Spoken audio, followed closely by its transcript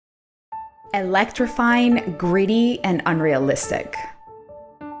Electrifying, gritty, and unrealistic.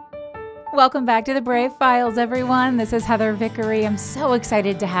 Welcome back to the Brave Files, everyone. This is Heather Vickery. I'm so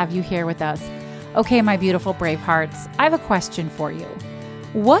excited to have you here with us. Okay, my beautiful brave hearts, I have a question for you.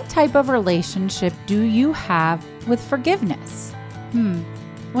 What type of relationship do you have with forgiveness?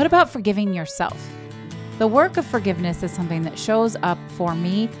 What about forgiving yourself? The work of forgiveness is something that shows up for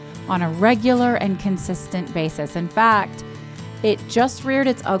me on a regular and consistent basis. In fact, it just reared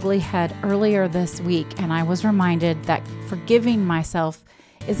its ugly head earlier this week, and I was reminded that forgiving myself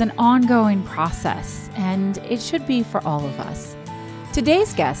is an ongoing process, and it should be for all of us.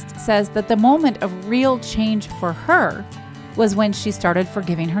 Today's guest says that the moment of real change for her was when she started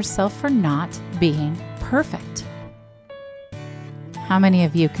forgiving herself for not being perfect. How many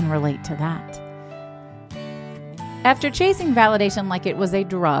of you can relate to that? After chasing validation like it was a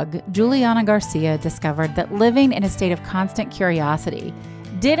drug, Juliana Garcia discovered that living in a state of constant curiosity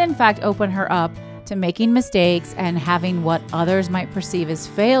did in fact open her up to making mistakes and having what others might perceive as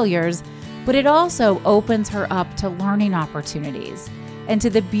failures, but it also opens her up to learning opportunities and to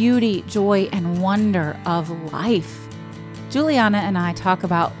the beauty, joy, and wonder of life. Juliana and I talk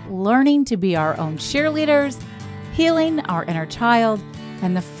about learning to be our own cheerleaders, healing our inner child,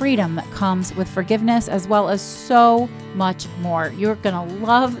 and the freedom that comes with forgiveness, as well as so much more. You're going to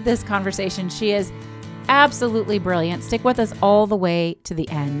love this conversation. She is absolutely brilliant. Stick with us all the way to the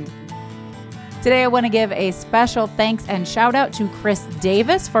end. Today, I want to give a special thanks and shout out to Chris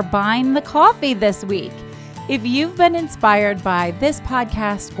Davis for buying the coffee this week. If you've been inspired by this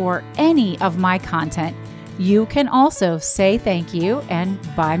podcast or any of my content, you can also say thank you and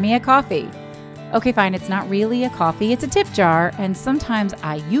buy me a coffee. Okay, fine, it's not really a coffee, it's a tip jar, and sometimes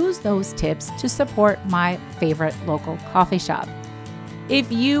I use those tips to support my favorite local coffee shop.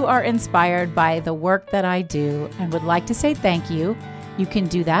 If you are inspired by the work that I do and would like to say thank you, you can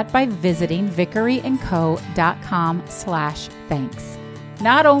do that by visiting vickeryandco.com/thanks.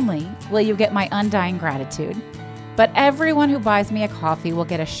 Not only will you get my undying gratitude, but everyone who buys me a coffee will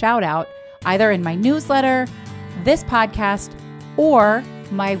get a shout out either in my newsletter, this podcast, or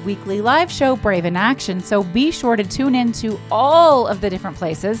my weekly live show, Brave in Action. So be sure to tune into all of the different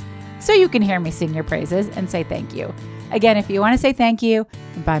places so you can hear me sing your praises and say thank you. Again, if you want to say thank you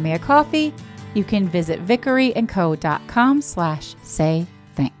and buy me a coffee, you can visit vickeryandco.com/say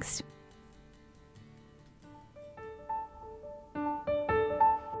thanks.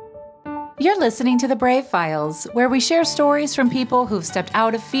 You're listening to The Brave Files, where we share stories from people who've stepped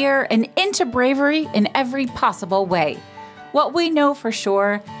out of fear and into bravery in every possible way. What we know for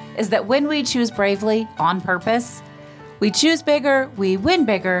sure is that when we choose bravely on purpose, we choose bigger, we win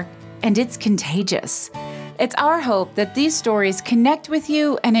bigger, and it's contagious. It's our hope that these stories connect with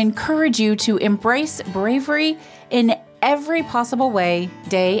you and encourage you to embrace bravery in every possible way,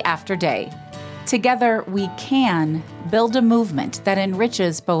 day after day. Together, we can build a movement that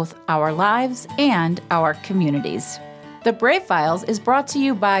enriches both our lives and our communities. The Brave Files is brought to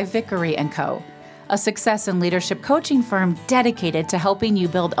you by Vickery & Co., a success and leadership coaching firm dedicated to helping you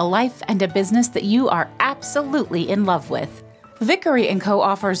build a life and a business that you are absolutely in love with. Vickery & Co.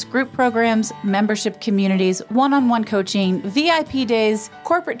 offers group programs, membership communities, one-on-one coaching, VIP days,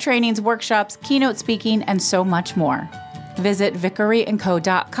 corporate trainings, workshops, keynote speaking, and so much more. Visit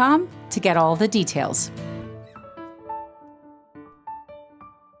vickeryandco.com to get all the details.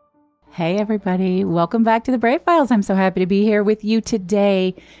 Hey everybody, welcome back to the Brave Files. I'm so happy to be here with you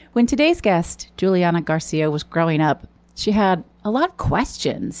today. When today's guest, Juliana Garcia, was growing up, she had a lot of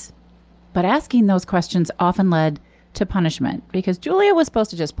questions, but asking those questions often led to punishment because Julia was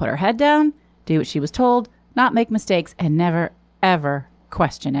supposed to just put her head down, do what she was told, not make mistakes, and never, ever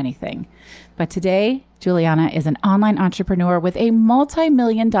question anything. But today, Juliana is an online entrepreneur with a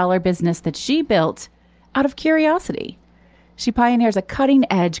multi-million-dollar business that she built out of curiosity. She pioneers a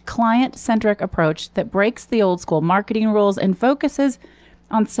cutting-edge, client-centric approach that breaks the old-school marketing rules and focuses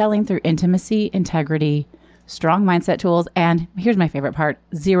on selling through intimacy, integrity, strong mindset tools, and here's my favorite part,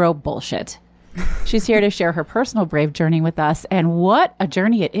 zero bullshit. She's here to share her personal brave journey with us, and what a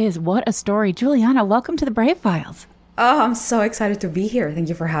journey it is. What a story. Juliana, welcome to the Brave Files. Oh, I'm so excited to be here. Thank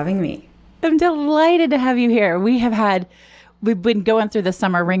you for having me. I'm delighted to have you here. We've been going through the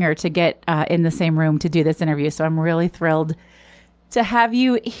summer ringer to get in the same room to do this interview, so I'm really thrilled to have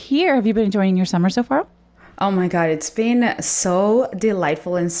you here. Have you been enjoying your summer so far? Oh my God, it's been so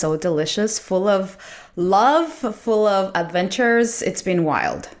delightful and so delicious, full of love, full of adventures. It's been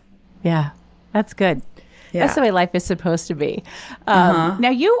wild. Yeah, that's good. Yeah. That's the way life is supposed to be. Now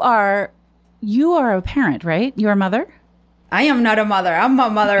you are a parent, right? You're a mother? I am not a mother. I'm a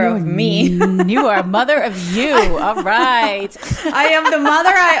mother of me. You are a mother of you. All right. I am the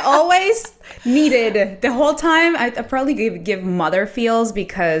mother I always Needed. The whole time, I probably give mother feels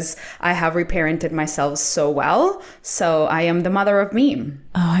because I have reparented myself so well. So I am the mother of meme.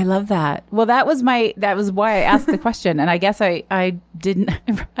 Oh, I love that. Well, that was why I asked the question. And I guess I didn't,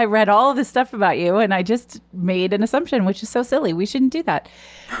 I read all of this stuff about you and I just made an assumption, which is so silly. We shouldn't do that.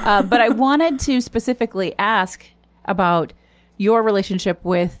 But I wanted to specifically ask about your relationship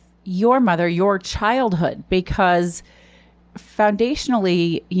with your mother, your childhood, because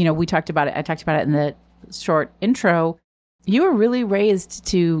foundationally, we talked about it. I talked about it in the short intro. You were really raised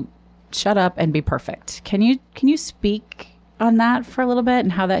to shut up and be perfect. Can you speak on that for a little bit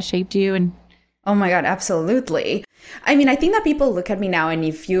and how that shaped you? And oh my God, absolutely. I mean, I think that people look at me now, and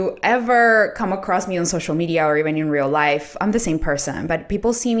if you ever come across me on social media or even in real life, I'm the same person, but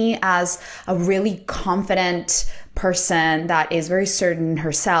people see me as a really confident person that is very certain in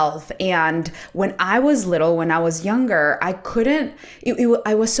herself. And when I was little, when I was younger, I couldn't,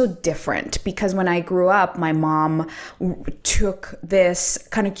 I was so different because when I grew up, my mom took this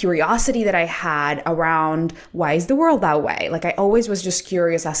kind of curiosity that I had around why is the world that way? Like I always was just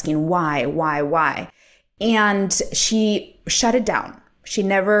curious, asking why? And she shut it down. She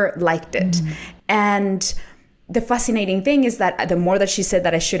never liked it. Mm-hmm. And the fascinating thing is that the more that she said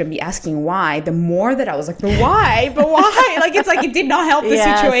that I shouldn't be asking why, the more that I was like, but why? Like, it's like it did not help the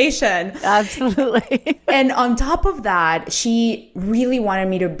situation. Absolutely. And on top of that, she really wanted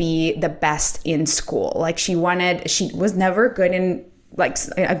me to be the best in school. Like she was never good in, like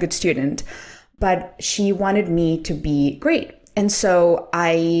a good student, but she wanted me to be great. And so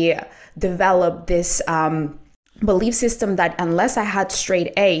I developed this belief system that unless I had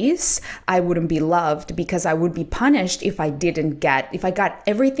straight A's, I wouldn't be loved because I would be punished if I got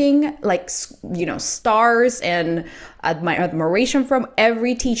everything like, stars and my admiration from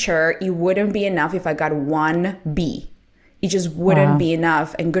every teacher, it wouldn't be enough if I got one B. It just wouldn't be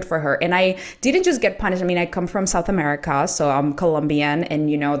enough, and good for her. And I didn't just get punished. I mean, I come from South America, so I'm Colombian, and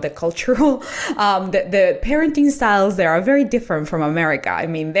the cultural, the parenting styles there are very different from America. I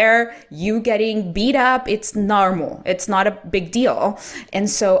mean, there, you getting beat up, it's normal. It's not a big deal. And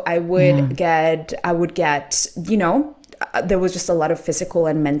so I would get, there was just a lot of physical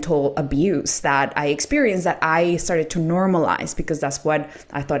and mental abuse that I experienced that I started to normalize because that's what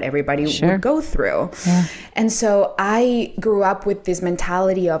I thought everybody would go through. Yeah. And so I grew up with this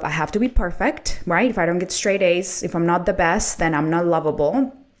mentality of I have to be perfect, right? If I don't get straight A's, if I'm not the best, then I'm not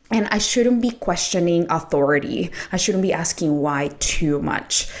lovable. And I shouldn't be questioning authority. I shouldn't be asking why too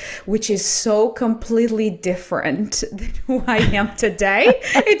much, which is so completely different than who I am today.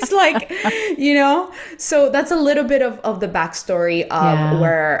 It's like, so that's a little bit of the backstory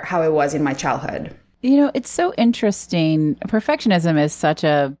of how it was in my childhood. It's so interesting. Perfectionism is such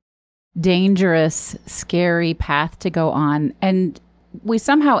a dangerous, scary path to go on. And we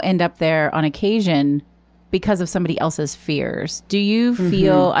somehow end up there on occasion because of somebody else's fears. Do you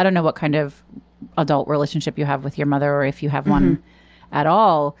feel, I don't know what kind of adult relationship you have with your mother or if you have one at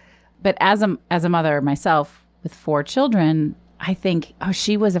all, but as a mother myself with 4 children, I think,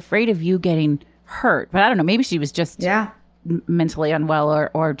 she was afraid of you getting hurt. But I don't know, maybe she was just mentally unwell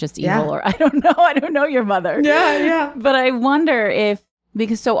or just evil or I don't know. I don't know your mother. Yeah. But I wonder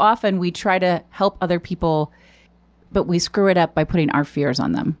because so often we try to help other people, but we screw it up by putting our fears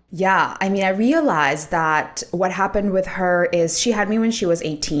on them. Yeah. I mean, I realized that what happened with her is she had me when she was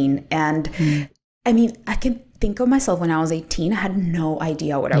 18. And I mean, I can think of myself when I was 18. I had no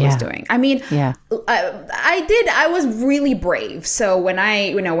idea what I was doing. I mean, I was really brave. So when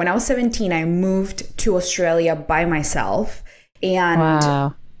I was 17, I moved to Australia by myself.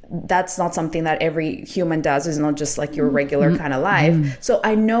 And that's not something that every human does. It's not just like your regular kind of life. So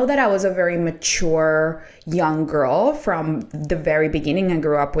I know that I was a very mature young girl from the very beginning. I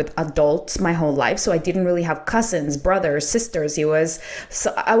grew up with adults my whole life. So I didn't really have cousins, brothers, sisters.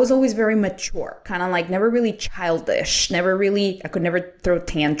 I was always very mature, kind of like never really childish, I could never throw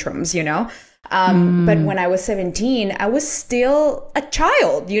tantrums, But when I was 17, I was still a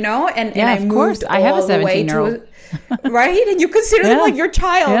child, and I moved all the way to right? And you consider them like your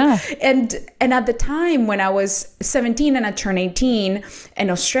child. Yeah. And at the time when I was 17 and I turned 18 in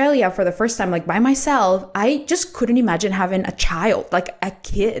Australia for the first time, like by myself, I just couldn't imagine having a child, like a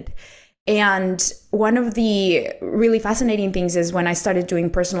kid. And one of the really fascinating things is when I started doing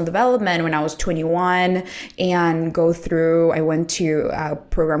personal development when I was 21 and I went to a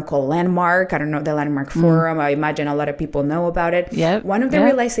program called Landmark. I don't know, the Landmark Forum. I imagine a lot of people know about it. Yep. One of the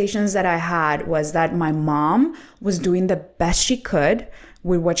realizations that I had was that my mom was doing the best she could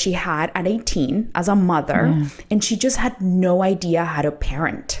with what she had at 18 as a mother. And she just had no idea how to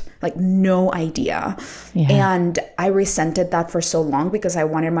parent. like no idea. Yeah. And I resented that for so long because I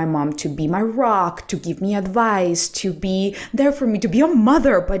wanted my mom to be my rock, to give me advice, to be there for me, to be a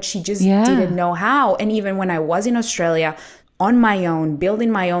mother, but she just didn't know how. And even when I was in Australia on my own,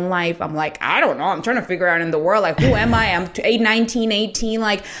 building my own life, I'm like, I don't know. I'm trying to figure out in the world, like, who am I? I'm 19, 18.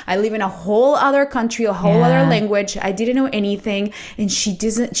 Like, I live in a whole other country, a whole other language. I didn't know anything. And she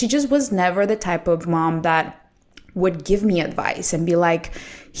just was never the type of mom that would give me advice and be like,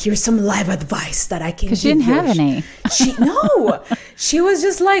 here's some life advice that I can give you. Because she didn't have any. She was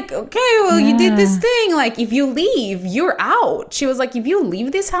just like, okay, well, you did this thing. Like, if you leave, you're out. She was like, if you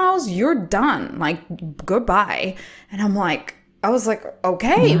leave this house, you're done. Like, goodbye. And I was like,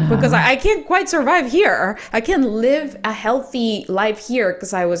 okay, because I can't quite survive here. I can't live a healthy life here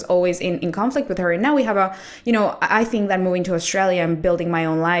because I was always in conflict with her. And now we have I think that moving to Australia and building my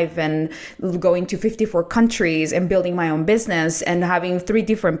own life and going to 54 countries and building my own business and having 3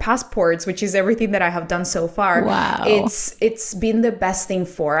 different passports, which is everything that I have done so far. Wow. It's been the best thing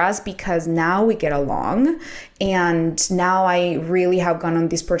for us because now we get along. And now I really have gone on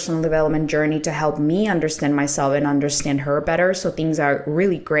this personal development journey to help me understand myself and understand her better. So things are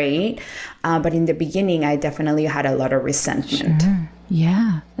really great. But in the beginning, I definitely had a lot of resentment. Sure.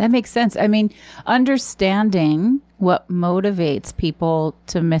 Yeah, that makes sense. I mean, understanding what motivates people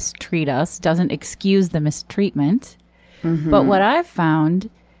to mistreat us doesn't excuse the mistreatment. Mm-hmm. But what I've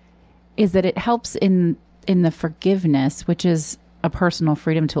found is that it helps in the forgiveness, which is a personal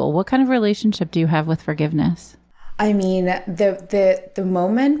freedom tool. What kind of relationship do you have with forgiveness? I mean, the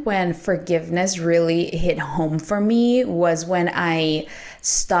moment when forgiveness really hit home for me was when I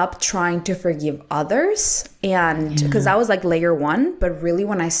stopped trying to forgive others. And because I was like layer 1, but really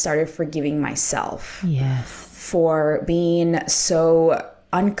when I started forgiving myself. Yes. For being so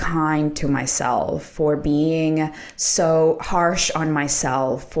unkind to myself, for being so harsh on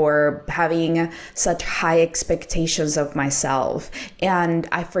myself, for having such high expectations of myself. And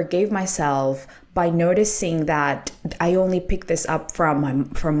I forgave myself by noticing that I only picked this up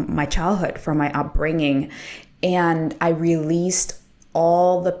from my childhood, from my upbringing. And I released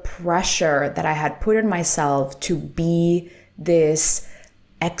all the pressure that I had put on myself to be this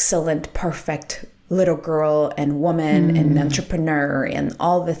excellent, perfect little girl and woman and entrepreneur and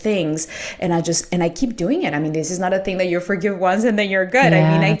all the things. And I keep doing it. I mean, this is not a thing that you forgive once and then you're good. Yeah,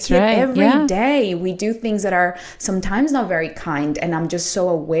 I mean, I keep every day we do things that are sometimes not very kind. And I'm just so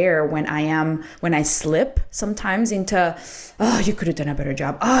aware when I slip sometimes into, oh, you could have done a better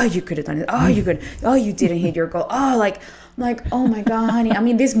job. Oh, you could have done it. Oh, you didn't hit your goal. Oh, I'm like, oh my God, honey. I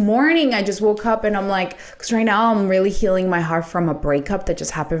mean, this morning I just woke up and I'm like, because right now I'm really healing my heart from a breakup that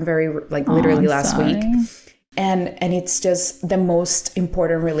just happened literally last week. And it's just the most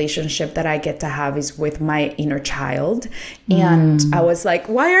important relationship that I get to have is with my inner child. And I was like,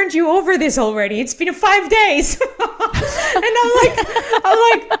 why aren't you over this already? It's been 5 days. And I'm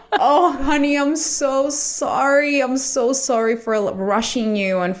like, oh, honey, I'm so sorry. I'm so sorry for rushing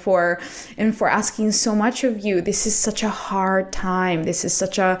you and for asking so much of you. This is such a hard time. This is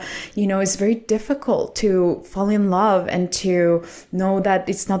such a, it's very difficult to fall in love and to know that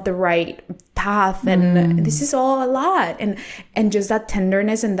it's not the right path. And this is all a lot. And just that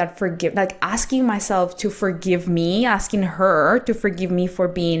tenderness and that asking myself to forgive me, asking her to forgive me for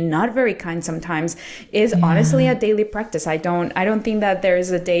being not very kind sometimes is honestly a daily practice. I don't think that there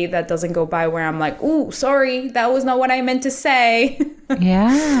is a day that doesn't go by where I'm like, ooh, sorry, that was not what I meant to say.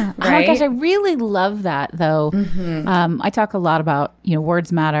 Yeah. Right? Oh my gosh, I really love that though. I talk a lot about,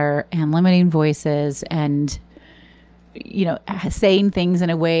 words matter and limiting voices and saying things in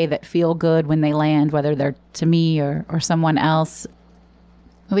a way that feel good when they land, whether they're to me or someone else.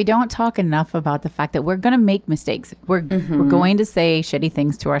 We don't talk enough about the fact that we're going to make mistakes. We're going to say shitty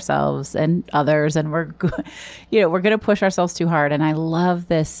things to ourselves and others, and we're going to push ourselves too hard. And I love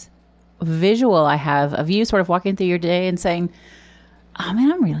this visual I have of you sort of walking through your day and saying, "Oh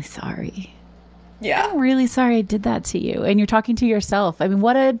man, I'm really sorry. Yeah, I'm really sorry I did that to you." And you're talking to yourself. I mean,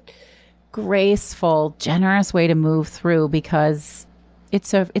 what a graceful, generous way to move through, because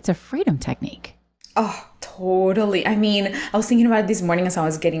it's a freedom technique. Oh, totally. I mean, I was thinking about it this morning as I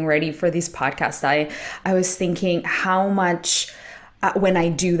was getting ready for this podcast. I was thinking how much when I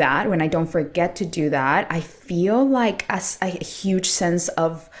do that, when I don't forget to do that, I feel like a huge sense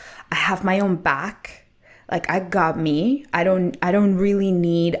of I have my own back. Like I got me. I don't really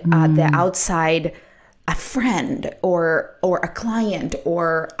need the outside, a friend or a client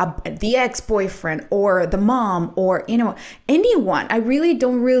or the ex-boyfriend or the mom or anyone. I really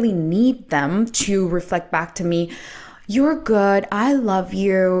don't really need them to reflect back to me, you're good. I love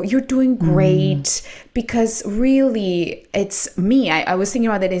you. You're doing great. Because really, it's me. I was thinking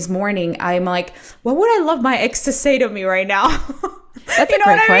about it this morning. I'm like, what would I love my ex to say to me right now? That's a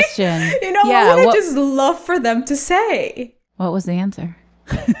great question. What would I just love for them to say? What was the answer?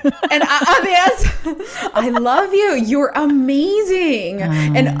 And I love you. You're amazing.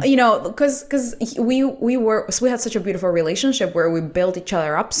 And because we had such a beautiful relationship where we built each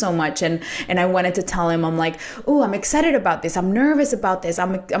other up so much. And I wanted to tell him, I'm like, oh, I'm excited about this. I'm nervous about this.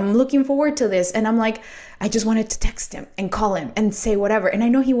 I'm looking forward to this. And I'm like, I just wanted to text him and call him and say whatever. And I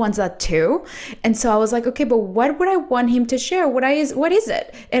know he wants that too. And so I was like, okay, but what would I want him to share? What is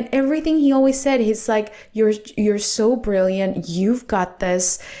it? And everything he always said, he's like, you're so brilliant. You've got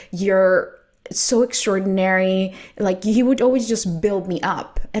this. You're so extraordinary. Like, he would always just build me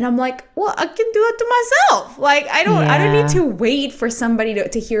up. And I'm like, well, I can do it to myself. Like, I don't need to wait for somebody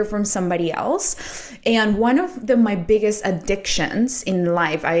to hear from somebody else. And one of my biggest addictions in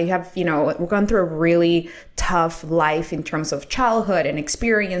life, I have, gone through a really tough life in terms of childhood and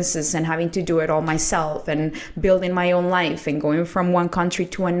experiences and having to do it all myself and building my own life and going from one country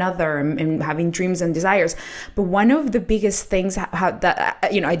to another and having dreams and desires. But one of the biggest things that,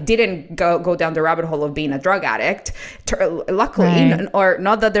 I didn't go down the rabbit hole of being a drug addict, luckily, right. Or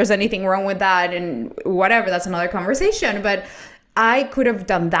not that there's anything wrong with that and whatever, that's another conversation. But I could have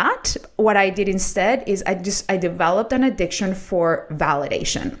done that. What I did instead is I developed an addiction for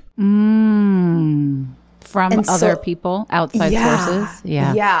validation. From other people, outside sources?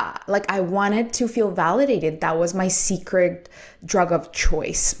 Yeah. Yeah. Like, I wanted to feel validated. That was my secret drug of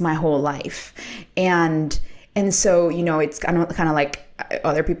choice my whole life. And so, it's kind of like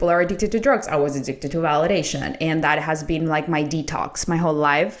other people are addicted to drugs. I was addicted to validation. And that has been like my detox my whole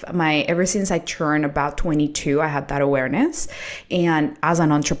life. Ever since I turned about 22, I had that awareness. And as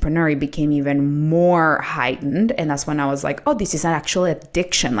an entrepreneur, it became even more heightened. And that's when I was like, oh, this is an actual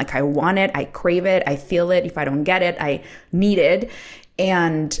addiction. Like, I want it, I crave it, I feel it. If I don't get it, I need it.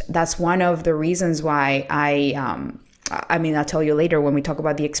 And that's one of the reasons why I'll tell you later when we talk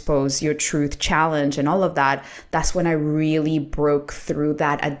about the Expose Your Truth challenge and all of that. That's when I really broke through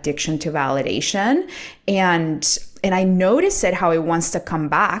that addiction to validation. And I notice it, how it wants to come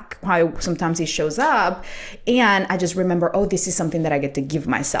back, how sometimes it shows up. And I just remember, oh, this is something that I get to give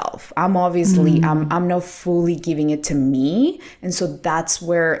myself. I'm obviously, I'm not fully giving it to me. And so that's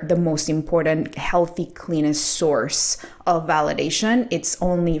where the most important, healthy, cleanest source of validation, it's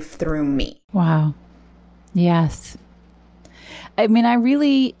only through me. Wow. Yes. I mean,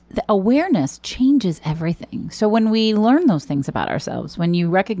 the awareness changes everything. So when we learn those things about ourselves, when you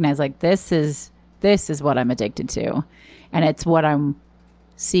recognize, like, this is what I'm addicted to, and it's what I'm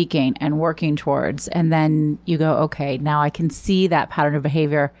seeking and working towards, and then you go, okay, now I can see that pattern of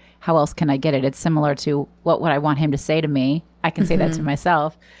behavior. How else can I get it? It's similar to what would I want him to say to me? I can say that to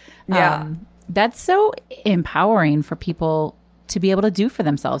myself. Yeah. That's so empowering for people to be able to do for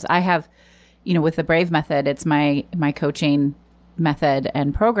themselves. I have, with the Brave Method, it's my coaching method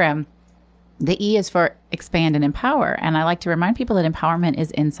and program. The E is for expand and empower. And I like to remind people that empowerment is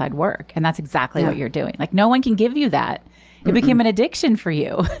inside work. And that's exactly what you're doing. Like, no one can give you that. It became an addiction for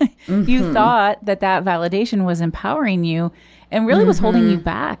you. You thought that validation was empowering you and really was holding you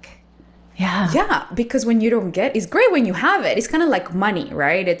back. Yeah. Yeah, because when you don't get, it's great when you have it. It's kind of like money,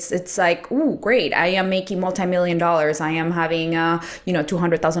 right? It's like, ooh, great. I am making multi-million dollars. I am having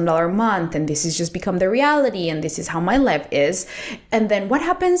 $200,000 a month, and this has just become the reality, and this is how my life is. And then what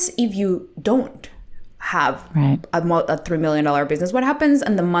happens if you don't have a $3 million business? What happens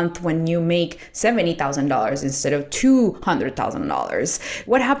in the month when you make $70,000 instead of $200,000?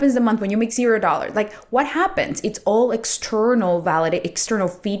 What happens the month when you make $0? Like, what happens? It's all external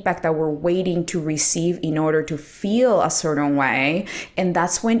feedback that we're waiting to receive in order to feel a certain way. And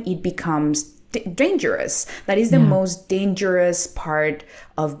that's when it becomes dangerous. That is the most dangerous part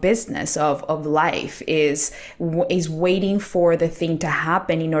of business, of life, is waiting for the thing to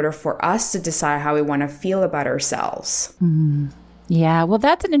happen in order for us to decide how we want to feel about ourselves. Yeah, well,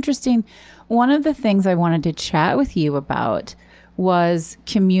 that's an interesting, one of the things I wanted to chat with you about was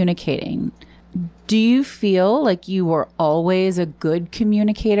communicating. Do you feel like you were always a good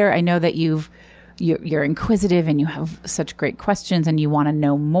communicator? I know that you're inquisitive and you have such great questions and you want to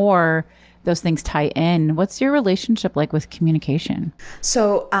know more. those things tie in. What's your relationship like with communication?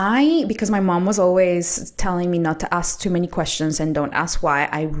 So because my mom was always telling me not to ask too many questions and don't ask why,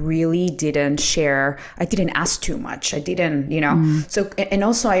 I really didn't share. I didn't ask too much. I didn't, So, and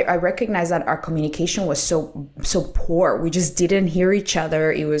also I recognized that our communication was so poor. We just didn't hear each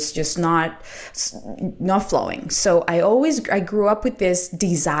other. It was just not flowing. So I grew up with this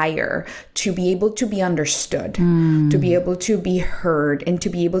desire to be able to be understood, to be able to be heard, and to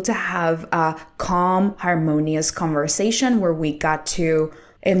be able to have a calm, harmonious conversation where we got to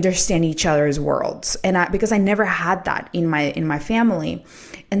understand each other's worlds. And because I never had that in my family.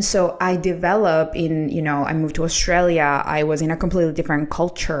 And so I developed I moved to Australia. I was in a completely different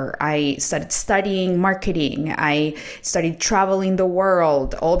culture. I started studying marketing. I studied traveling the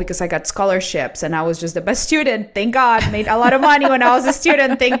world, all because I got scholarships and I was just the best student. Thank God. Made a lot of money when I was a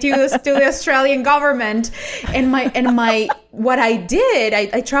student. Thank you to the Australian government. And what I did,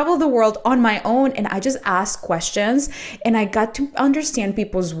 I traveled the world on my own, and I just asked questions, and I got to understand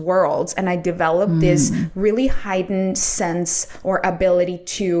people's worlds, and I developed this really heightened sense or ability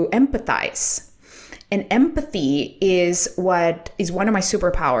to empathize. And empathy is one of my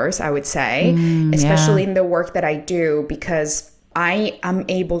superpowers, I would say, especially in the work that I do, because I am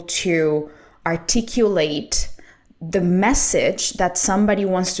able to articulate the message that somebody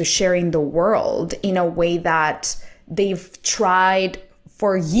wants to share in the world in a way that they've tried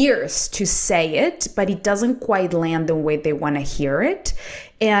for years to say it, but it doesn't quite land the way they want to hear it.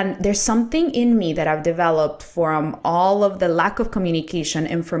 And there's something in me that I've developed from all of the lack of communication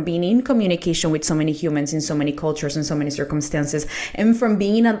and from being in communication with so many humans in so many cultures and so many circumstances, and from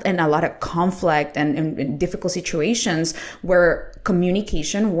being in a lot of conflict and difficult situations where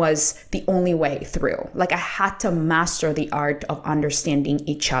communication was the only way through. Like I had to master the art of understanding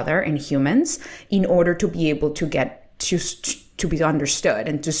each other and humans in order to be able to get to be understood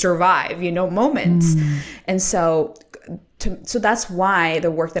and to survive, moments. And so that's why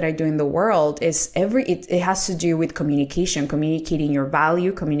the work that I do in the world is it has to do with communicating your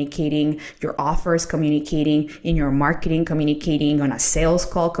value, communicating your offers, communicating in your marketing, communicating on a sales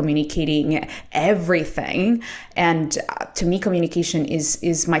call, communicating everything. And to me, communication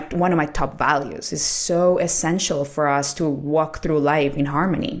is one of my top values. It's so essential for us to walk through life in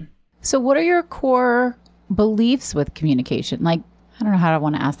harmony. So what are your core beliefs with communication? Like, I don't know how I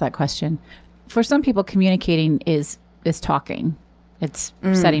want to ask that question. For some people, communicating is talking. It's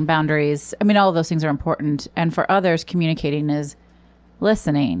setting boundaries. I mean, all of those things are important. And for others, communicating is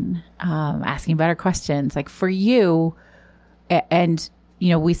listening, asking better questions. Like for you, and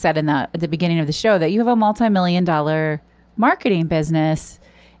we said at the beginning of the show that you have a multi-million-dollar marketing business,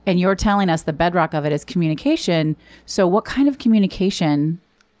 and you're telling us the bedrock of it is communication. So what kind of communication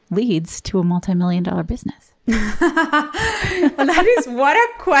leads to a multi-million-dollar business? Well, what a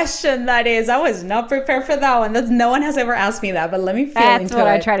question that is. I was not prepared for that one. No one has ever asked me that, but let me feel into it. That's what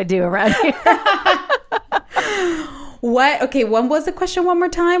I try to do around here. What was the question one more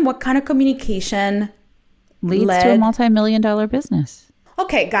time? What kind of communication leads to a multi-million-dollar business?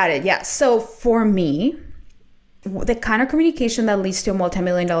 Okay, got it. Yeah. So for me, the kind of communication that leads to a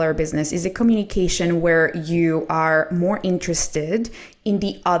multi-million-dollar business is a communication where you are more interested in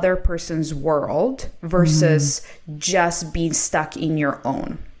the other person's world versus just being stuck in your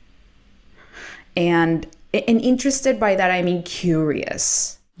own. And interested by that, I mean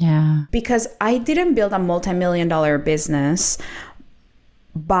curious. Yeah. Because I didn't build a multi-million-dollar business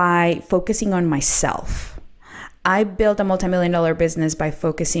by focusing on myself. I built a multi-million-dollar business by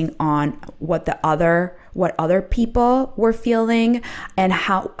focusing on what other people were feeling and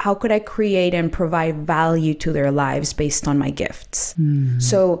how could I create and provide value to their lives based on my gifts.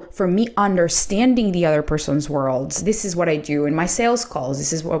 So for me, understanding the other person's worlds, this is what I do in my sales calls.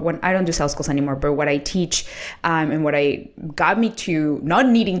 This is when I don't do sales calls anymore, but what I teach and what got me to not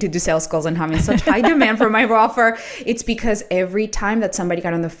needing to do sales calls and having such high demand for my offer. It's because every time that somebody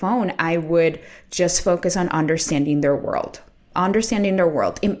got on the phone, I would just focus on understanding their world. And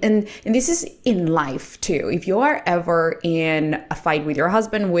this is in life too. If you are ever in a fight with your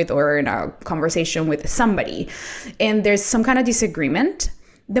husband or in a conversation with somebody and there's some kind of disagreement,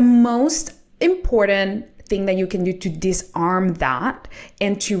 the most important thing that you can do to disarm that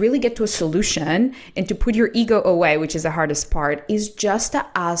and to really get to a solution and to put your ego away, which is the hardest part, is just to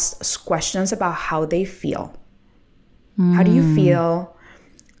ask questions about how they feel. How do you feel?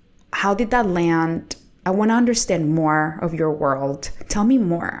 How did that land? I want to understand more of your world. Tell me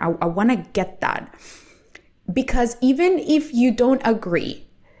more. I want to get that. Because even if you don't agree,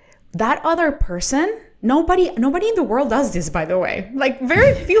 that other person Nobody in the world does this, by the way. Like,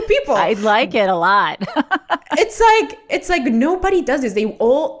 very few people. I like it a lot. It's like nobody does this.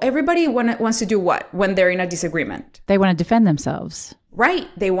 Everybody wants to do what when they're in a disagreement? They want to defend themselves. Right.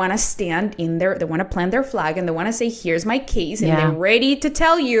 They want to stand in there. They want to plant their flag and they want to say, here's my case. And they're ready to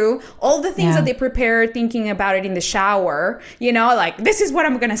tell you all the things that they prepared thinking about it in the shower. You know, like, this is what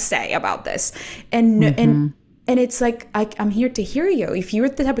I'm going to say about this. And it's like, I'm here to hear you. If you're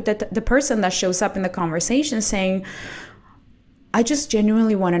the type of the person that shows up in the conversation saying, I just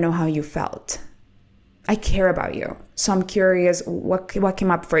genuinely want to know how you felt. I care about you. So I'm curious what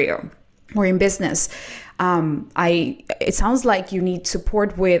came up for you. Or in business, it sounds like you need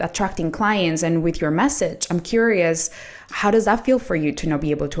support with attracting clients and with your message. I'm curious, how does that feel for you to not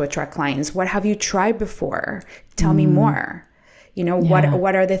be able to attract clients? What have you tried before? Tell me more. You know,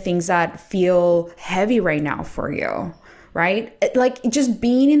 what are the things that feel heavy right now for you? Right? Like, just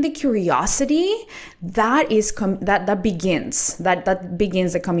being in the curiosity, that begins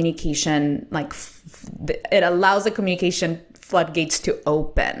the communication. Like, it allows the communication floodgates to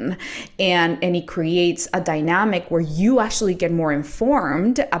open, and it creates a dynamic where you actually get more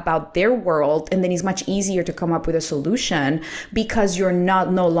informed about their world, and then it's much easier to come up with a solution because you're no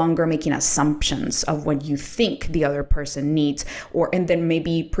longer making assumptions of what you think the other person needs, and then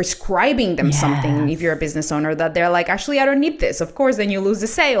maybe prescribing them something. If you're a business owner that they're like, actually, I don't need this. Of course, then you lose the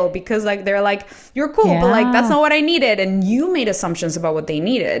sale because like they're like, you're cool, but like that's not what I needed, and you made assumptions about what they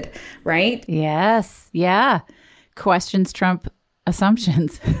needed, right? Yes. Yeah. Questions trump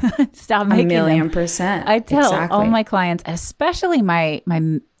assumptions. Stop making them. 1,000,000%. I tell all my clients, especially my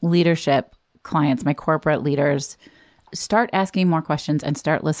leadership clients, my corporate leaders, start asking more questions and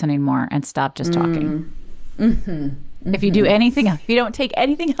start listening more and stop just talking. If you do anything else, if you don't take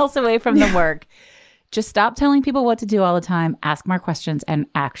anything else away from the work, just stop telling people what to do all the time, ask more questions, and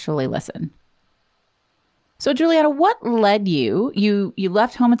actually listen. So, Juliana, what led you? You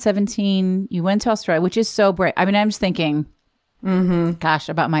left home at 17. You went to Australia, which is so brave. I mean, I'm just thinking, gosh,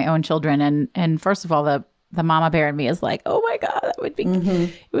 about my own children. And first of all, the mama bear in me is like, oh my God, that would be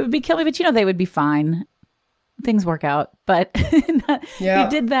it would be killing me. But you know, they would be fine. Things work out. But you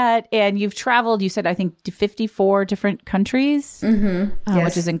did that, and you've traveled. You said, I think, to 54 different countries,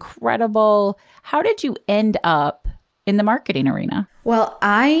 which is incredible. How did you end up in the marketing arena? Well,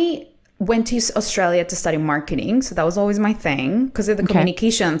 I went to Australia to study marketing. So that was always my thing because of the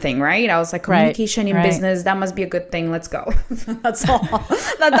communication thing, right? I was like, communication in business, that must be a good thing. Let's go. That's all.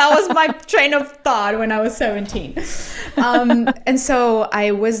 that was my train of thought when I was 17. And so I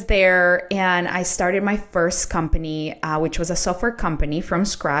was there and I started my first company, which was a software company from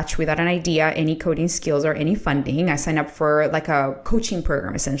scratch without an idea, any coding skills or any funding. I signed up for like a coaching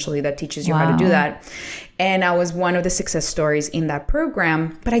program, essentially, that teaches you how to do that. And I was one of the success stories in that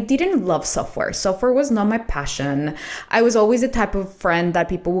program, but I didn't love software. Software was not my passion. I was always the type of friend that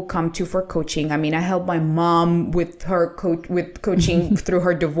people would come to for coaching. I mean, I helped my mom with her coaching through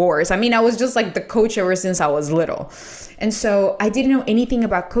her divorce. I mean, I was just like the coach ever since I was little. And so I didn't know anything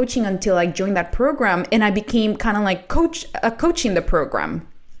about coaching until I joined that program, and I became kind of like coaching the program.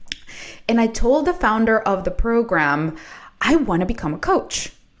 And I told the founder of the program, I want to become a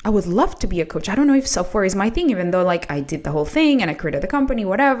coach. I would love to be a coach. I don't know if software is my thing, even though like I did the whole thing and I created the company,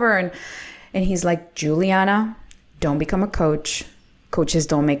 whatever. And he's like, Juliana, don't become a coach. Coaches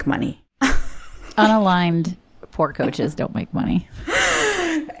don't make money. Unaligned, poor coaches don't make money.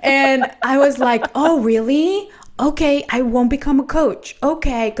 And I was like, oh, really? Okay, I won't become a coach.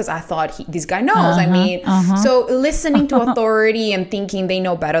 Okay, because I thought this guy knows. So listening to authority and thinking they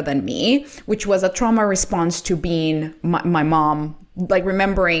know better than me, which was a trauma response to being my mom, like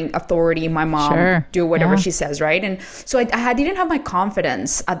remembering authority, my mom, do whatever she says, right? And so I didn't have my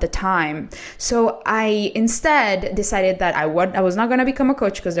confidence at the time. So I instead decided that I was not going to become a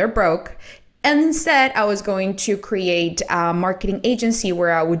coach because they're broke. And instead, I was going to create a marketing agency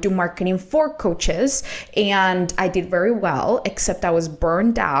where I would do marketing for coaches. And I did very well, except I was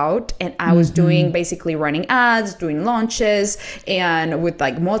burned out. And I was doing basically running ads, doing launches, and with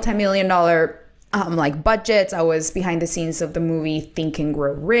like multi-million-dollar like budgets. I was behind the scenes of the movie Think and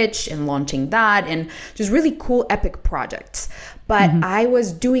Grow Rich and launching that, and just really cool, epic projects. But I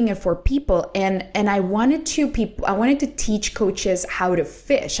was doing it for people, and I wanted to teach coaches how to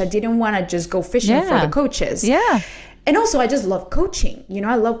fish. I didn't want to just go fishing for the coaches. Yeah. And also I just love coaching. You know,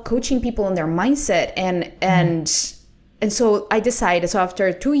 I love coaching people in their mindset, and so I decided, so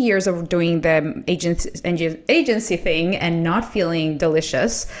after 2 years of doing the agency thing and not feeling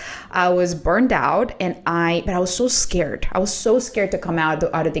delicious, I was burned out, but I was so scared. I was so scared to come out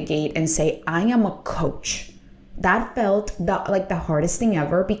of the gate and say, I am a coach. that felt like the hardest thing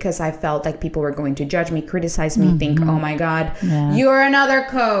ever, because I felt like people were going to judge me, criticize me, think, oh my God, you're another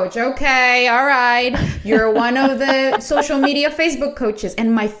coach. Okay, all right. You're one of the social media Facebook coaches.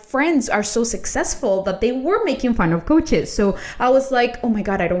 And my friends are so successful that they were making fun of coaches. So I was like, oh my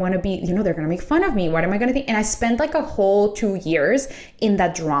God, I don't want to be, they're going to make fun of me. What am I going to think? And I spent like a whole 2 years in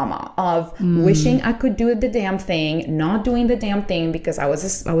that drama of wishing I could do the damn thing, not doing the damn thing because I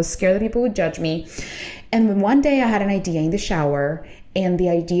was scared that people would judge me. And then one day I had an idea in the shower, and the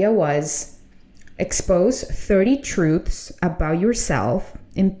idea was expose 30 truths about yourself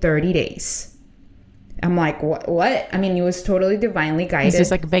in 30 days. I'm like, what? I mean, it was totally divinely guided. It's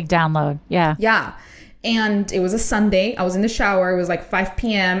just like a big download. Yeah. Yeah. And it was a Sunday. I was in the shower. It was like 5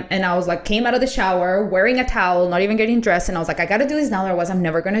 p.m. And I was like, came out of the shower wearing a towel, not even getting dressed. And I was like, I got to do this now, otherwise I'm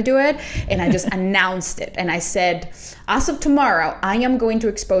never going to do it. And I just announced it. And I said, as of tomorrow, I am going to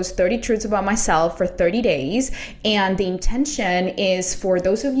expose 30 truths about myself for 30 days. And the intention is for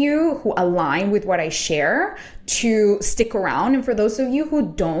those of you who align with what I share to stick around. And for those of you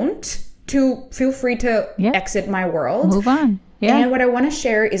who don't, to feel free to exit my world. Move on. Yeah. And what I want to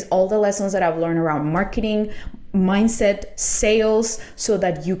share is all the lessons that I've learned around marketing, mindset, sales, so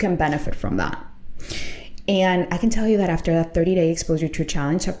that you can benefit from that. And I can tell you that after that 30-day Expose Your Truth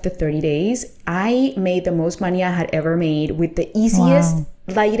challenge, after 30 days, I made the most money I had ever made with the easiest,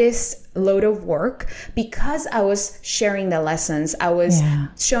 lightest load of work, because I was sharing the lessons. I was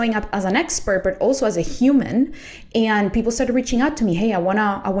showing up as an expert, but also as a human. And people started reaching out to me. Hey, I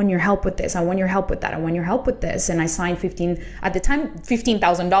want your help with this. I want your help with that. I want your help with this. And I signed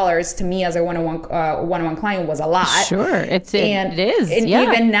 $15,000 to me as a one-on-one client was a lot. Sure. It is. And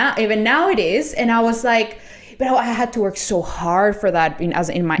even now it is. And I was like, but I had to work so hard for that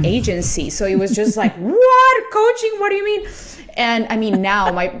in my agency. So it was just like, what? Coaching? What do you mean? And I mean, now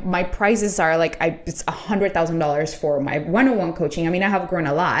my prices are like, it's $100,000 for my one-on-one coaching. I mean, I have grown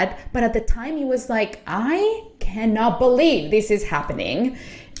a lot, but at the time it was like, I cannot believe this is happening.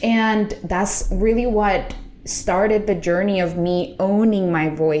 And that's really what started the journey of me owning my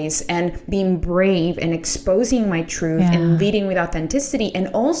voice and being brave and exposing my truth and leading with authenticity, and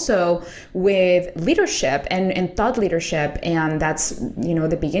also with leadership and thought leadership. And that's,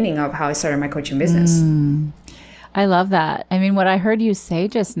 the beginning of how I started my coaching business. I love that. I mean, what I heard you say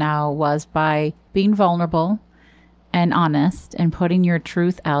just now was by being vulnerable and honest and putting your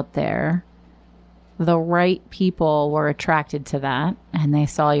truth out there, the right people were attracted to that, and they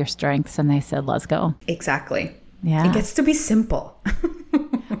saw your strengths and they said, let's go. Exactly. Yeah. It gets to be simple.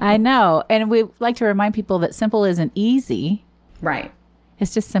 I know. And we like to remind people that simple isn't easy. Right.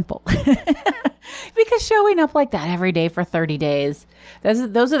 It's just simple. Because showing up like that every day for 30 days,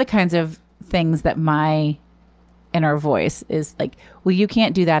 those are the kinds of things that my inner voice is like, well, you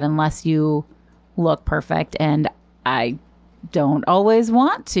can't do that unless you look perfect. And I don't always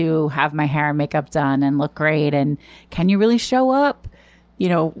want to have my hair and makeup done and look great. And can you really show up,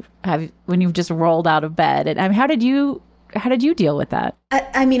 when you've just rolled out of bed? And how did you deal with that?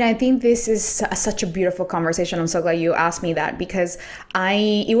 I mean, I think this is such a beautiful conversation. I'm so glad you asked me that, because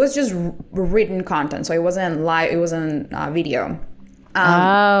it was just written content. So it wasn't live. It wasn't video.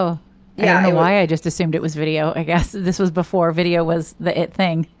 I don't know why I just assumed it was video. I guess this was before video was the it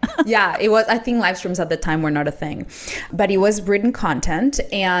thing. Yeah, it was. I think live streams at the time were not a thing, but it was written content,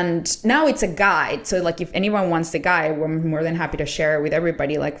 and now it's a guide. So like, if anyone wants the guide, we're more than happy to share it with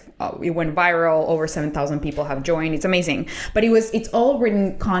everybody. Like, it went viral. Over 7,000 people have joined. It's amazing. But it's all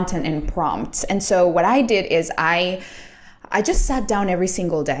written content and prompts. And so what I did is I just sat down every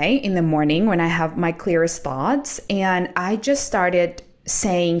single day in the morning when I have my clearest thoughts, and I just started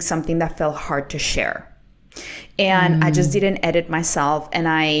saying something that felt hard to share. And I just didn't edit myself. And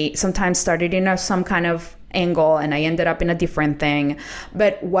I sometimes started in some kind of angle and I ended up in a different thing.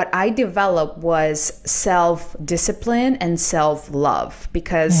 But what I developed was self-discipline and self-love,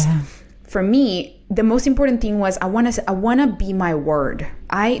 because for me, the most important thing was I want to be my word.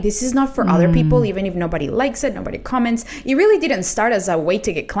 This is not for other people, even if nobody likes it, nobody comments. It really didn't start as a way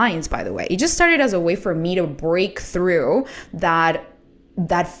to get clients, by the way. It just started as a way for me to break through that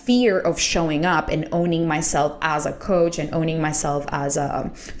fear of showing up and owning myself as a coach and owning myself as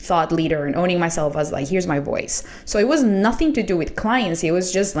a thought leader and owning myself as like, here's my voice. So it was nothing to do with clients. It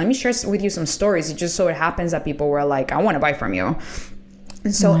was just, let me share with you some stories. It just so it happens that people were like, I want to buy from you.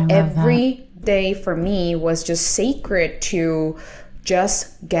 And so every day for me was just sacred to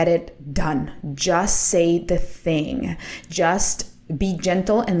just get it done. Just say the thing. Just be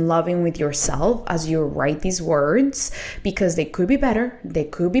gentle and loving with yourself as you write these words, because they could be better, they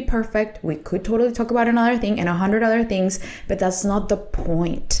could be perfect, we could totally talk about another thing and 100 other things, but that's not the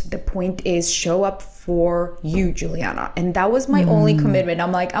point. The point is show up for you, Juliana. And that was my only commitment.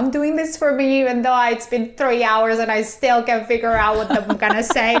 I'm like, I'm doing this for me, even though it's been 3 hours and I still can't figure out what I'm gonna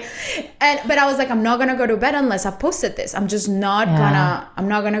say. But I was like, I'm not gonna go to bed unless I've posted this. I'm just not I'm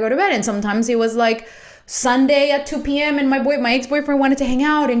not gonna go to bed. And sometimes it was like Sunday at 2 p.m. and my ex-boyfriend wanted to hang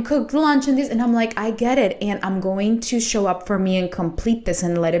out and cook lunch and this. And I'm like, I get it. And I'm going to show up for me and complete this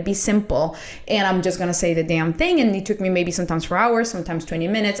and let it be simple. And I'm just going to say the damn thing. And it took me maybe sometimes 4 hours, sometimes 20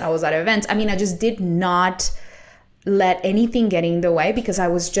 minutes. I was at events. I mean, I just did not let anything get in the way, because I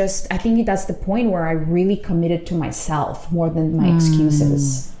think that's the point where I really committed to myself more than my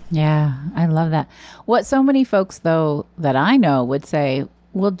excuses. Yeah, I love that. What so many folks, though, that I know would say,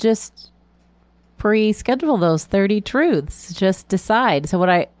 well, just pre-schedule those 30 truths. Just decide. So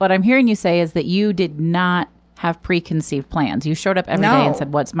what I'm hearing you say is that you did not have preconceived plans. You showed up every day and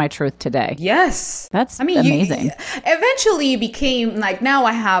said, what's my truth today? Yes. That's amazing. Eventually it became like, now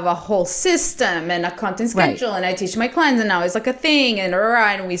I have a whole system and a content schedule, and I teach my clients, and now it's like a thing,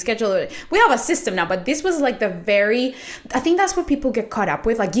 and we schedule it. We have a system now, but this was like I think that's what people get caught up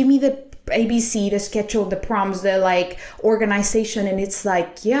with. Like, give me the ABC, the schedule, the prompts, the like organization, and it's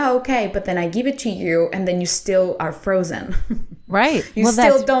like, yeah, okay, but then I give it to you and then you still are frozen. Right. You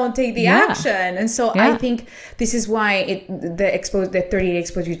still don't take the action. And so I think this is why the 30-day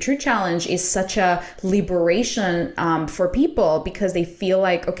Expose Your Truth Challenge is such a liberation for people, because they feel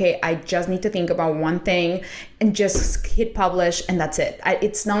like, okay, I just need to think about one thing and just hit publish and that's it.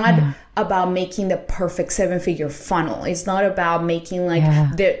 It's not about making the perfect 7-figure funnel. It's not about making like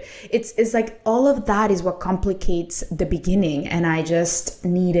it's like all of that is what complicates the beginning. And I just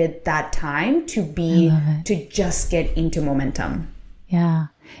needed that time to just get into momentum. Yeah.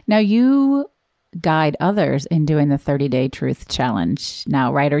 Now you guide others in doing the 30-day truth challenge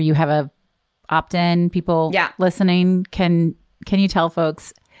now, right? Or you have a opt-in, people listening. Can you tell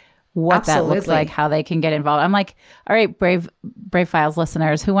folks what that looks like, how they can get involved? I'm like, all right, Brave Files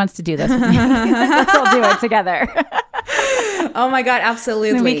listeners, who wants to do this with me? Let's all do it together. Oh my God,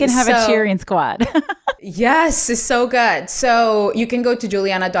 absolutely. And we can have a cheering squad. Yes, it's so good. So you can go to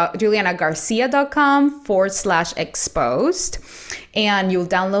julianagarcia.com/exposed, and you'll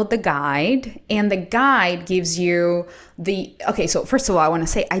download the guide. And the guide gives you so first of all, I want to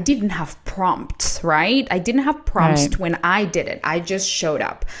say I didn't have prompts, right? I didn't have prompts when I did it. I just showed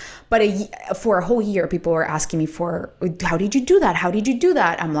up. But for a whole year, people were asking me how did you do that? How did you do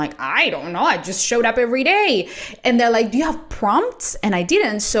that? I'm like, I don't know. I just showed up every day. And they're like, do you have prompts? And I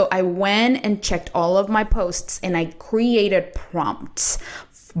didn't. So I went and checked all of my posts and I created prompts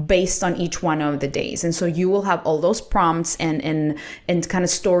based on each one of the days. And so you will have all those prompts and kind of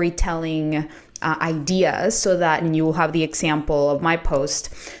storytelling ideas, so that and you will have the example of my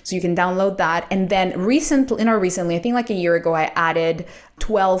post, so you can download that. And then recently, I think like a year ago, I added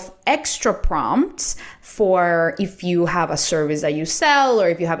 12 extra prompts for if you have a service that you sell, or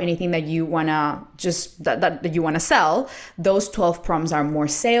if you have anything that you wanna that you wanna sell. Those 12 prompts are more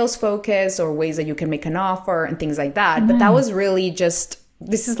sales focused, or ways that you can make an offer and things like that. But that was really just.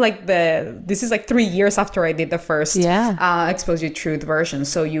 This is like 3 years after I did the first Expose Your Truth version.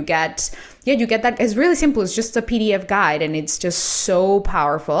 So you get that. It's really simple. It's just a PDF guide, and it's just so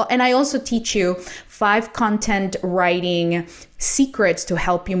powerful. And I also teach you 5 content writing secrets to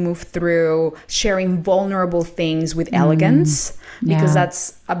help you move through sharing vulnerable things with elegance, because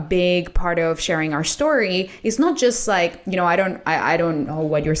that's a big part of sharing our story. It's not just like, I don't know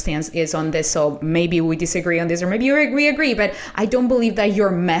what your stance is on this, so maybe we disagree on this, or maybe we agree, but I don't believe that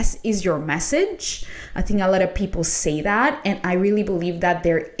your mess is your message. I think a lot of people say that, and I really believe that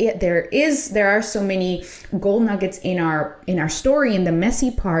there are so many gold nuggets in our story, in the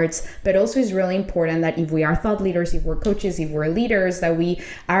messy parts, but also it's really important that if we are thought leaders, if we're coaches, if we're leaders, that we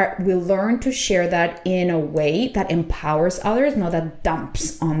learn to share that in a way that empowers others, not that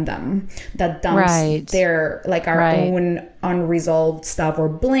dumps on them, that dumps their our own unresolved stuff or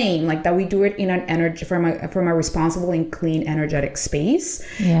blame, like that we do it in an energy from a responsible and clean energetic space.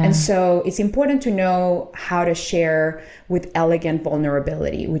 And so it's important to know how to share with elegant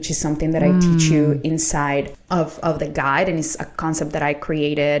vulnerability, which is something that I teach you inside of the guide, and it's a concept that I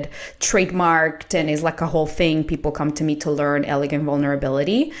created, trademarked, and is like a whole thing. People come to me to learn elegant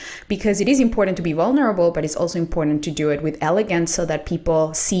vulnerability, because it is important to be vulnerable, but it's also important to do it with elegance, so that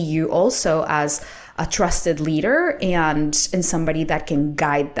people see you also as a trusted leader and somebody that can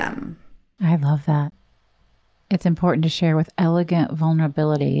guide them. I love that. It's important to share with elegant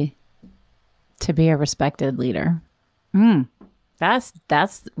vulnerability to be a respected leader.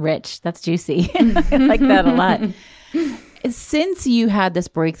 That's rich. That's juicy. I like that a lot. Since you had this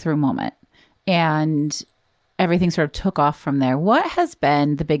breakthrough moment and everything sort of took off from there, what has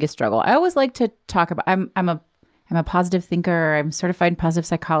been the biggest struggle? I always like to talk about, I'm a positive thinker. I'm certified in positive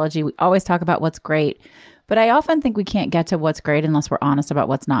psychology. We always talk about what's great, but I often think we can't get to what's great unless we're honest about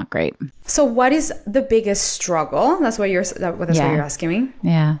what's not great. So what is the biggest struggle? That's what you're asking me.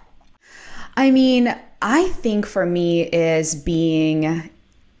 Yeah. I mean, I think for me is being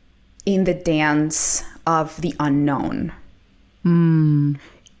in the dance of the unknown.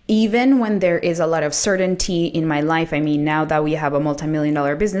 Even when there is a lot of certainty in my life. I mean, now that we have a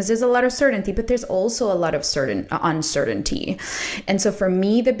multi-million-dollar business, there's a lot of certainty, but there's also a lot of uncertainty. And so for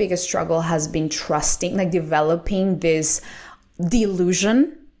me, the biggest struggle has been trusting, like developing this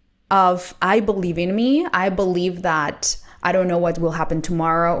delusion of, I believe in me. I believe that I don't know what will happen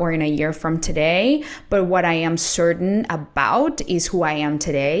tomorrow or in a year from today, but what I am certain about is who I am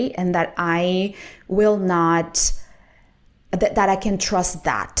today, and that I will not... That I can trust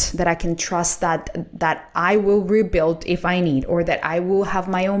that I can trust that I will rebuild if I need, or that I will have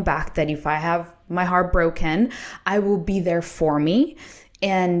my own back, that if I have my heart broken, I will be there for me.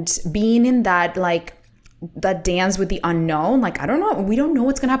 And being in that, like, that dance with the unknown, like, I don't know, we don't know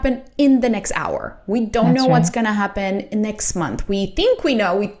what's going to happen in the next hour. We don't know what's going to happen next month. We think we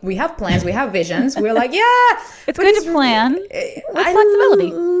know, we have plans, we have visions. We're like, yeah, it's good to plan with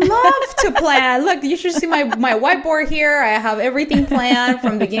flexibility. Love to plan. Look, you should see my whiteboard here. I have everything planned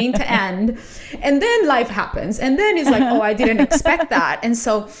from beginning to end. And then life happens. And then it's like, oh, I didn't expect that. And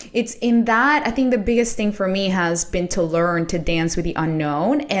so it's in that, I think the biggest thing for me has been to learn to dance with the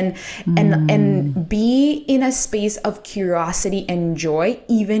unknown and be in a space of curiosity and joy,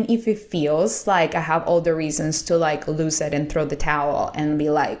 even if it feels like I have all the reasons to like lose it and throw the towel and be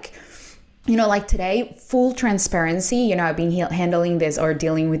like, you know, like today, full transparency, you know, I've been handling this or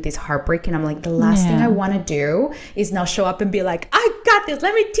dealing with this heartbreak, and I'm like, the last thing I want to do is now show up and be like, I got this,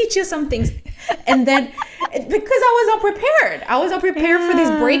 let me teach you some things. And then because I was unprepared for this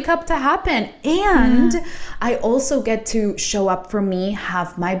breakup to happen. And I also get to show up for me,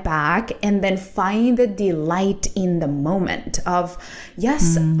 have my back, and then find the delight in the moment of,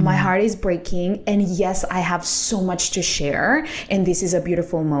 yes, my heart is breaking, and yes, I have so much to share, and this is a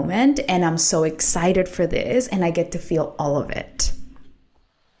beautiful moment, and I'm so excited for this, and I get to feel all of it.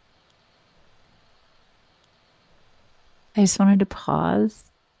 I just wanted to pause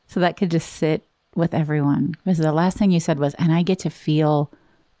so that could just sit with everyone, because the last thing you said was, and I get to feel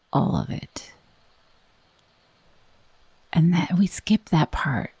all of it. And that we skip that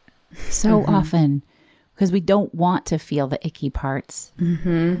part so often because we don't want to feel the icky parts.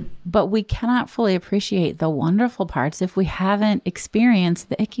 But we cannot fully appreciate the wonderful parts if we haven't experienced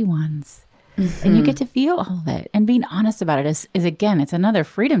the icky ones. And you get to feel all of it. And being honest about it is again, it's another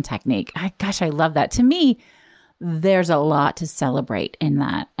freedom technique. I love that. To me, there's a lot to celebrate in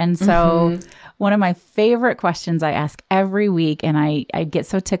that. And so one of my favorite questions I ask every week, and I get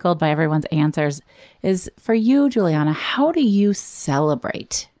so tickled by everyone's answers, is for you, Juliana, how do you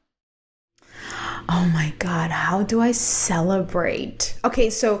celebrate? Oh my God, how do I celebrate?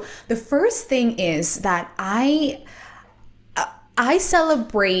 Okay, so the first thing is that I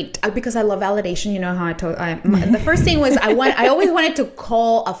celebrate because I love validation. You know how the first thing was I always wanted to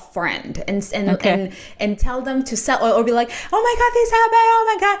call a friend and tell them to or be like, oh my God, this happened, oh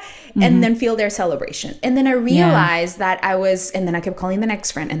my God, and then feel their celebration. And then I realized that and then I kept calling the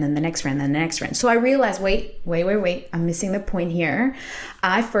next friend, and then the next friend, and the next friend. So I realized, wait, I'm missing the point here.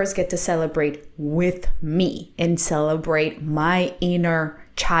 I first get to celebrate with me and celebrate my inner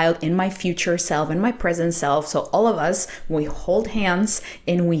child and my future self and my present self. So all of us, we hold hands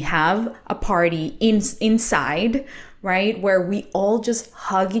and we have a party inside, right? Where we all just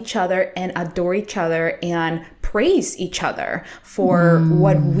hug each other and adore each other and praise each other for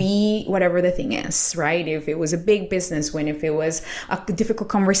whatever the thing is, right? If it was a big business win, if it was a difficult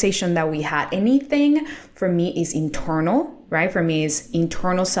conversation that we had, anything for me is internal, right? For me is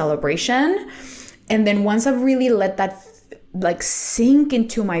internal celebration. And then once I've really let that like sink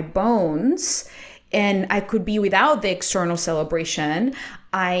into my bones and I could be without the external celebration,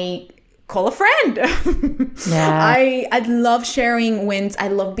 I call a friend. I love sharing wins. I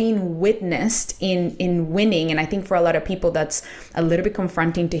love being witnessed in winning. And I think for a lot of people, that's a little bit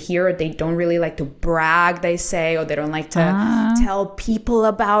confronting to hear. They don't really like to brag, they say, or they don't like to tell people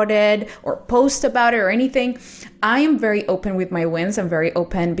about it or post about it or anything. I am very open with my wins. I'm very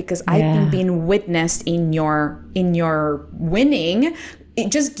open because I think being witnessed in your winning,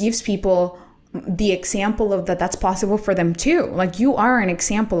 it just gives people the example of that's possible for them too. Like you are an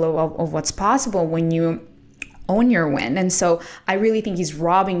example of what's possible when you own your win. And so I really think he's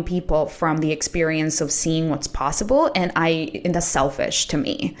robbing people from the experience of seeing what's possible. And that's selfish to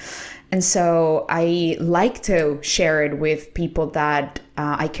me. And so I like to share it with people that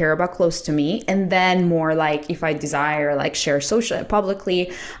I care about close to me. And then more like if I desire like share socially,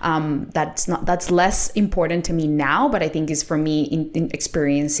 publicly, that's less important to me now, but I think is for me in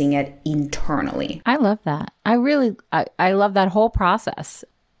experiencing it internally. I love that. I love that whole process.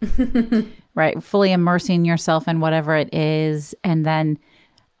 Right. Fully immersing yourself in whatever it is. And then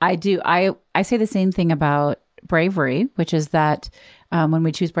I say the same thing about bravery, which is that when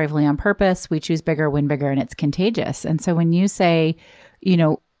we choose bravely on purpose, we choose bigger, win bigger, and it's contagious. And so when you say,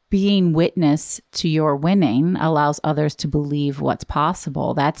 being witness to your winning allows others to believe what's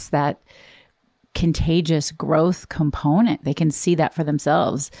possible, that's that contagious growth component. They can see that for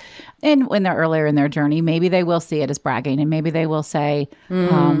themselves. And when they're earlier in their journey, maybe they will see it as bragging, and maybe they will say,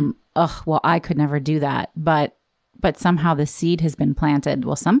 well, I could never do that. But somehow the seed has been planted.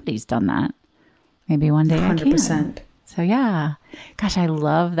 Well, somebody's done that. Maybe one day 100%. I can. So yeah, gosh, I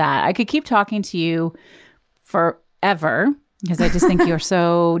love that. I could keep talking to you forever because I just think you're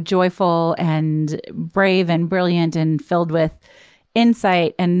so joyful and brave and brilliant and filled with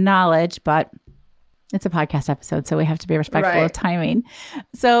insight and knowledge, but it's a podcast episode, so we have to be respectful of timing.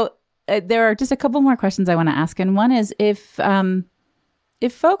 So there are just a couple more questions I want to ask. And one is if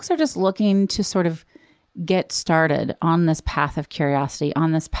folks are just looking to sort of get started on this path of curiosity,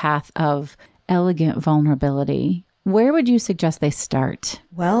 on this path of elegant vulnerability, where would you suggest they start?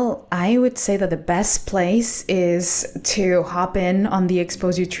 Well, I would say that the best place is to hop in on the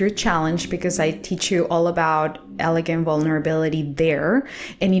Expose Your Truth Challenge, because I teach you all about elegant vulnerability there.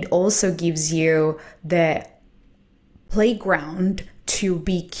 And it also gives you the playground to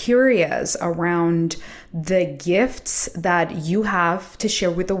be curious around the gifts that you have to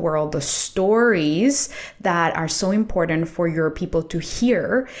share with the world, the stories that are so important for your people to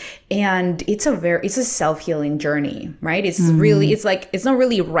hear. And it's a self-healing journey, right? It's really, it's not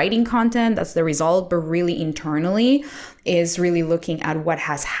really writing content, that's the result, but really internally is really looking at what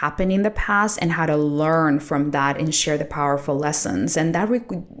has happened in the past and how to learn from that and share the powerful lessons. And that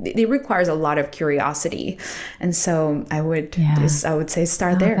it requires a lot of curiosity. And so I would say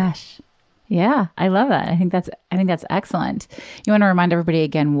start there. Gosh. Yeah, I love that. I think that's excellent. You want to remind everybody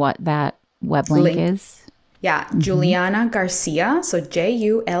again what that web link is? Yeah, Juliana Garcia. So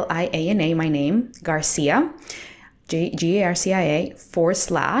Juliana, my name, Garcia, GARCIA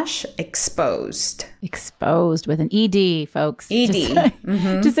 /exposed. Exposed with an ED, folks. ED.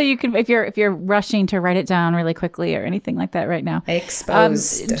 Just so you can, if you're rushing to write it down really quickly or anything like that right now.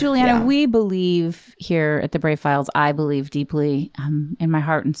 Exposed. Juliana, we believe here at the Brave Files, I believe deeply in my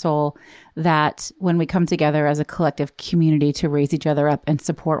heart and soul that when we come together as a collective community to raise each other up and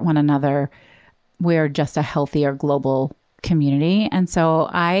support one another, we're just a healthier global community. And so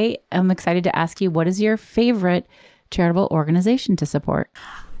I am excited to ask you, what is your favorite charitable organization to support?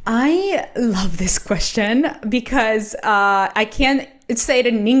 I love this question because I can't say it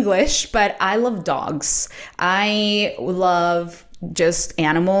in English, but I love dogs. I love just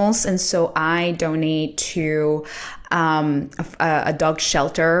animals. And so I donate to a dog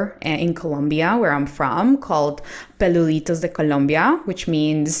shelter in Colombia, where I'm from, called Peluditos de Colombia, which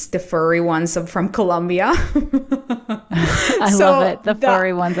means the furry ones from Colombia. I love it. The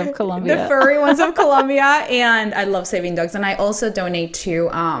furry ones of Colombia. The furry ones of Colombia. And I love saving dogs. And I also donate to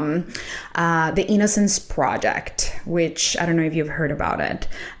the Innocence Project, which I don't know if you've heard about it,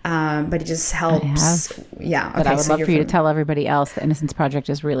 but it just helps. Yeah. Okay, but I would love for you to tell everybody else the Innocence Project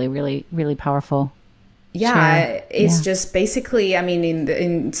is really, really, really powerful. Yeah, it's just basically, I mean,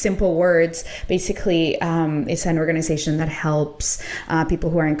 in simple words, basically, it's an organization that helps people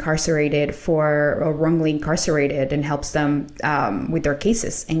who are incarcerated or wrongly incarcerated, and helps them with their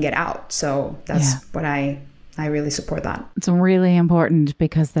cases and get out. So that's what I really support that. It's really important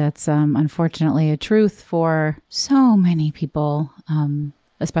because that's unfortunately a truth for so many people,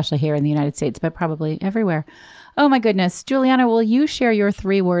 especially here in the United States, but probably everywhere. Oh my goodness. Juliana, will you share your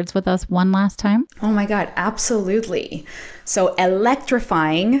 3 words with us one last time? Oh my God, absolutely. So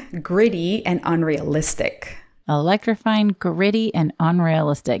electrifying, gritty, and unrealistic. Electrifying, gritty, and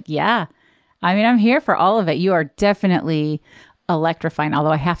unrealistic. Yeah. I mean, I'm here for all of it. You are definitely electrifying,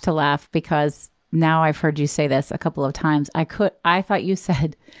 although I have to laugh because now I've heard you say this a couple of times. I thought you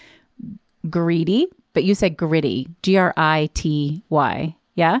said greedy, but you said gritty, Gritty.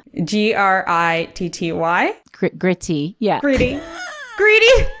 Yeah? Gritty. Gritty. Yeah. Gritty. Greedy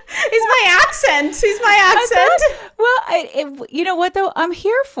is my accent. He's my accent. Well, you know what though? I'm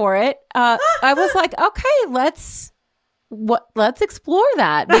here for it. I was like, okay, let's let's explore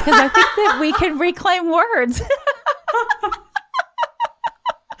that, because I think that we can reclaim words.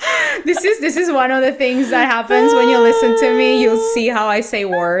 This is one of the things that happens when you listen to me. You'll see how I say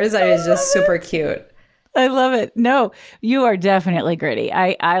words, and it's just super cute. I love it. No, you are definitely gritty.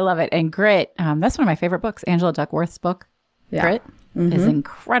 I love it. And Grit, that's one of my favorite books. Angela Duckworth's book, Grit, is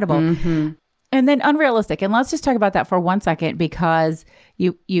incredible. And then Unrealistic. And let's just talk about that for 1 second, because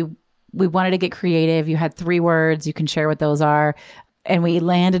we wanted to get creative. You had 3 words. You can share what those are. And we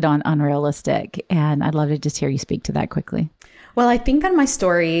landed on unrealistic. And I'd love to just hear you speak to that quickly. Well, I think that my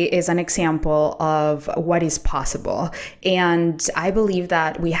story is an example of what is possible. And I believe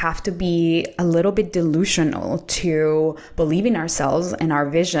that we have to be a little bit delusional to believe in ourselves and our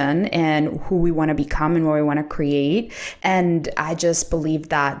vision and who we want to become and what we want to create. And I just believe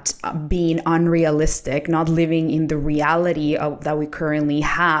that being unrealistic, not living in the reality that we currently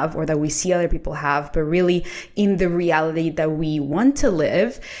have or that we see other people have, but really in the reality that we want to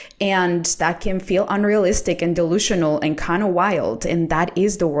live. And that can feel unrealistic and delusional and kind of wild. And that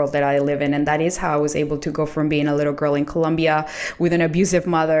is the world that I live in. And that is how I was able to go from being a little girl in Colombia with an abusive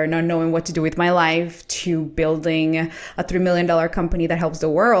mother, not knowing what to do with my life, to building a $3 million company that helps the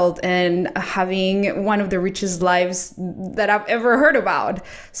world and having one of the richest lives that I've ever heard about.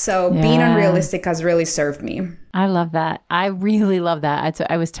 So being unrealistic has really served me. I love that. I really love that.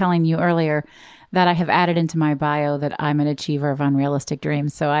 I was telling you earlier that I have added into my bio that I'm an achiever of unrealistic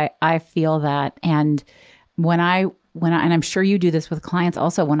dreams. So I feel that. And when and I'm sure you do this with clients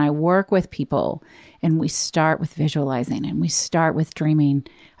also, when I work with people and we start with visualizing and we start with dreaming,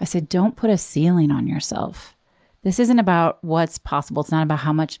 I said, don't put a ceiling on yourself. This isn't about what's possible. It's not about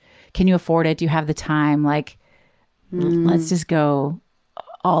how much can you afford it? Do you have the time? Like, let's just go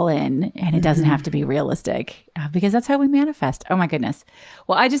all in, and it doesn't have to be realistic, because that's how we manifest. Oh my goodness.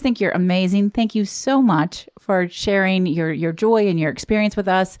 Well, I just think you're amazing. Thank you so much for sharing your joy and your experience with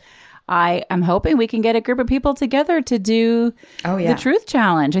us. I am hoping we can get a group of people together to do the Truth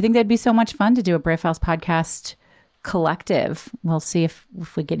Challenge. I think that'd be so much fun to do a Brave Files podcast collective. We'll see if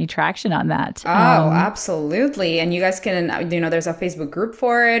we get any traction on that. Oh, absolutely. And you guys can, there's a Facebook group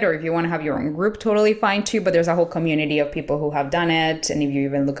for it, or if you want to have your own group, totally fine too. But there's a whole community of people who have done it. And if you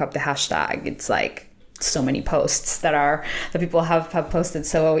even look up the hashtag, it's like so many posts that people have posted.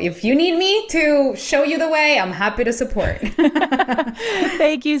 So if you need me to show you the way, I'm happy to support.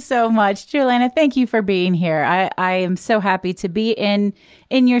 Thank you so much, Juliana. Thank you for being here. I am so happy to be in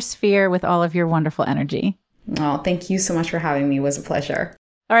your sphere with all of your wonderful energy. Oh, thank you so much for having me. It was a pleasure.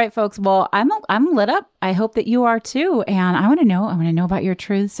 All right, folks. Well, I'm lit up. I hope that you are too. And I want to know about your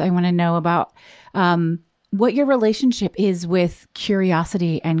truths. I want to know about what your relationship is with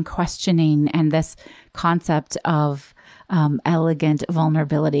curiosity and questioning and this concept of elegant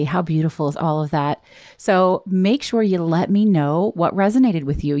vulnerability. How beautiful is all of that? So make sure you let me know what resonated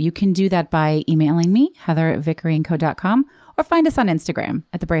with you. You can do that by emailing me, heather@vickeryandco.com, or find us on Instagram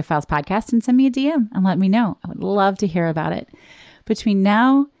at the Brave Files Podcast and send me a DM and let me know. I would love to hear about it. Between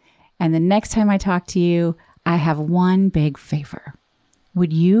now and the next time I talk to you, I have one big favor.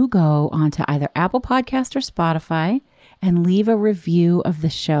 Would you go onto either Apple Podcast or Spotify and leave a review of the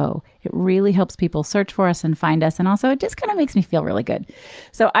show? It really helps people search for us and find us. And also, it just kind of makes me feel really good.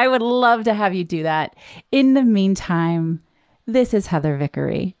 So I would love to have you do that. In the meantime, this is Heather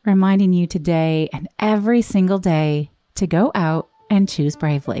Vickery reminding you today and every single day to go out and choose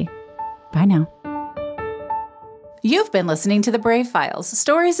bravely. Bye now. You've been listening to The Brave Files,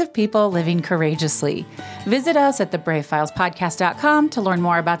 stories of people living courageously. Visit us at thebravefilespodcast.com to learn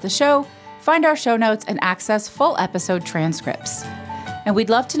more about the show, find our show notes, and access full episode transcripts. And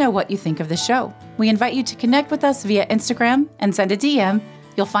we'd love to know what you think of the show. We invite you to connect with us via Instagram and send a DM.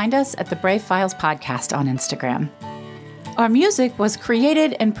 You'll find us at The Brave Files Podcast on Instagram. Our music was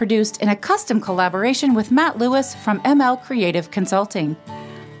created and produced in a custom collaboration with Matt Lewis from ML Creative Consulting,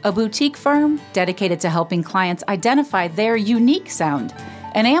 a boutique firm dedicated to helping clients identify their unique sound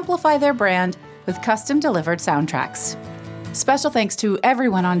and amplify their brand with custom-delivered soundtracks. Special thanks to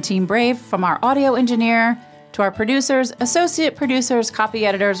everyone on Team Brave, from our audio engineer to our producers, associate producers, copy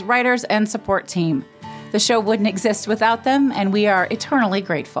editors, writers, and support team. The show wouldn't exist without them, and we are eternally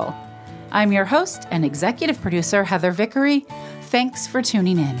grateful. I'm your host and executive producer, Heather Vickery. Thanks for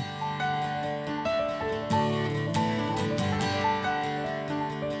tuning in.